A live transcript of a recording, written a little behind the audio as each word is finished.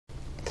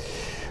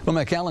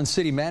Well, McAllen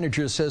city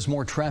manager says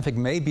more traffic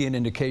may be an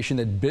indication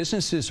that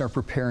businesses are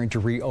preparing to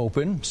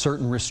reopen.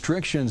 Certain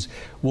restrictions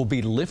will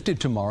be lifted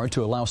tomorrow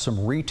to allow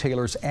some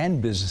retailers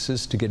and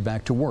businesses to get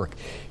back to work.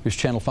 Here's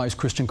Channel 5's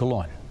Christian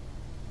Colon.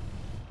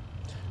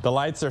 The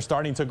lights are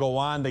starting to go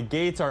on. The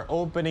gates are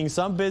opening.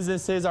 Some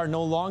businesses are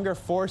no longer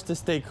forced to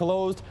stay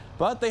closed,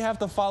 but they have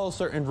to follow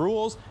certain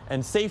rules,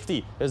 and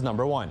safety is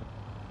number one.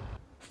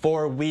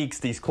 For weeks,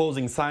 these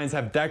closing signs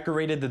have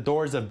decorated the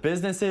doors of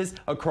businesses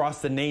across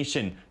the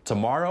nation.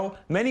 Tomorrow,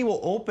 many will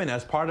open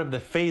as part of the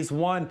phase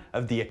 1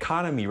 of the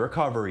economy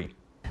recovery.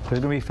 There's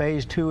going to be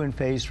phase 2 and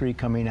phase 3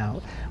 coming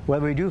out.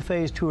 Whether we do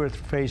phase 2 or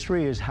phase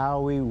 3 is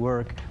how we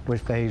work with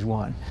phase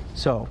 1.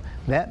 So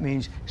that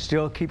means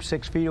still keep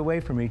 6 feet away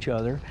from each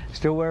other,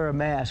 still wear a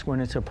mask when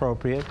it's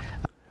appropriate.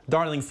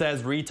 Darling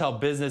says retail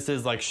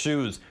businesses like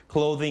shoes,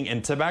 clothing,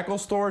 and tobacco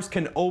stores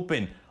can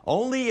open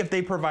only if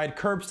they provide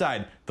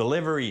curbside,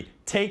 delivery,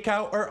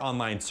 takeout, or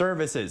online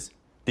services.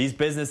 These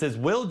businesses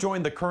will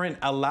join the current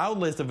allowed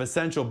list of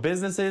essential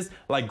businesses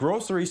like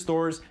grocery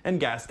stores and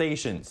gas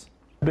stations.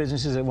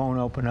 Businesses that won't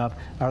open up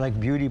are like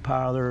beauty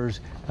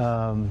parlors,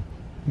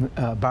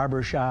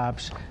 barber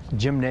shops,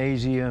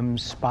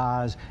 gymnasiums,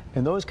 spas,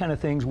 and those kind of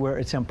things where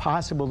it's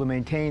impossible to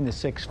maintain the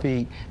 6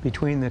 feet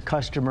between the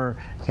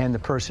customer and the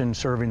person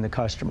serving the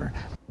customer.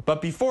 But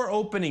before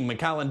opening,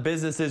 McAllen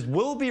businesses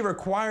will be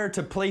required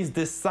to place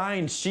this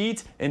sign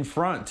sheet in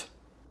front.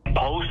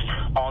 Post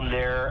on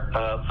their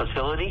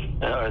facility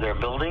or their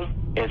building.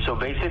 And so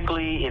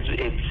basically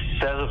it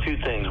says a few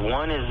things.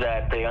 One is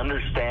that they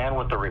understand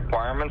what the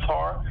requirements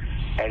are,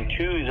 and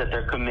 2 is that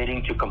they're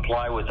committing to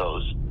comply with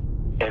those.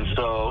 And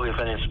so if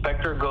an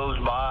inspector goes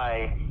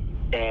by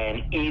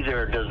and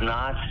either does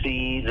not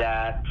see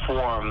that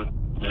form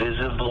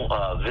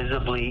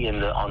visibly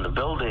on the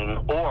building,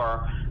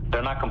 or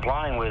they're not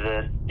complying with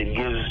it, it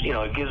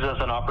gives us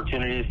an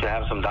opportunity to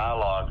have some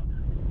dialogue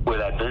with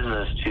that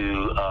business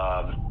to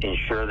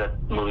ensure that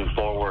moving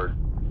forward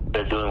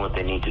they're doing what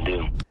they need to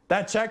do.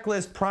 That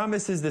checklist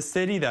promises the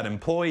city that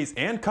employees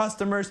and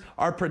customers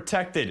are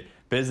protected.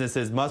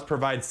 Businesses must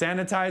provide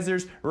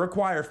sanitizers,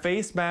 require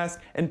face masks,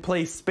 and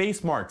place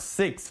space marks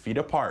 6 feet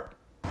apart.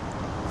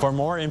 For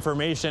more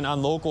information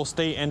on local,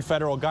 state, and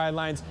federal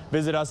guidelines,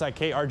 visit us at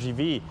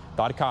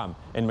krgv.com.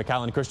 In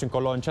McAllen, Christian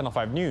Colon, Channel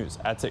 5 News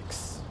at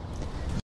 6.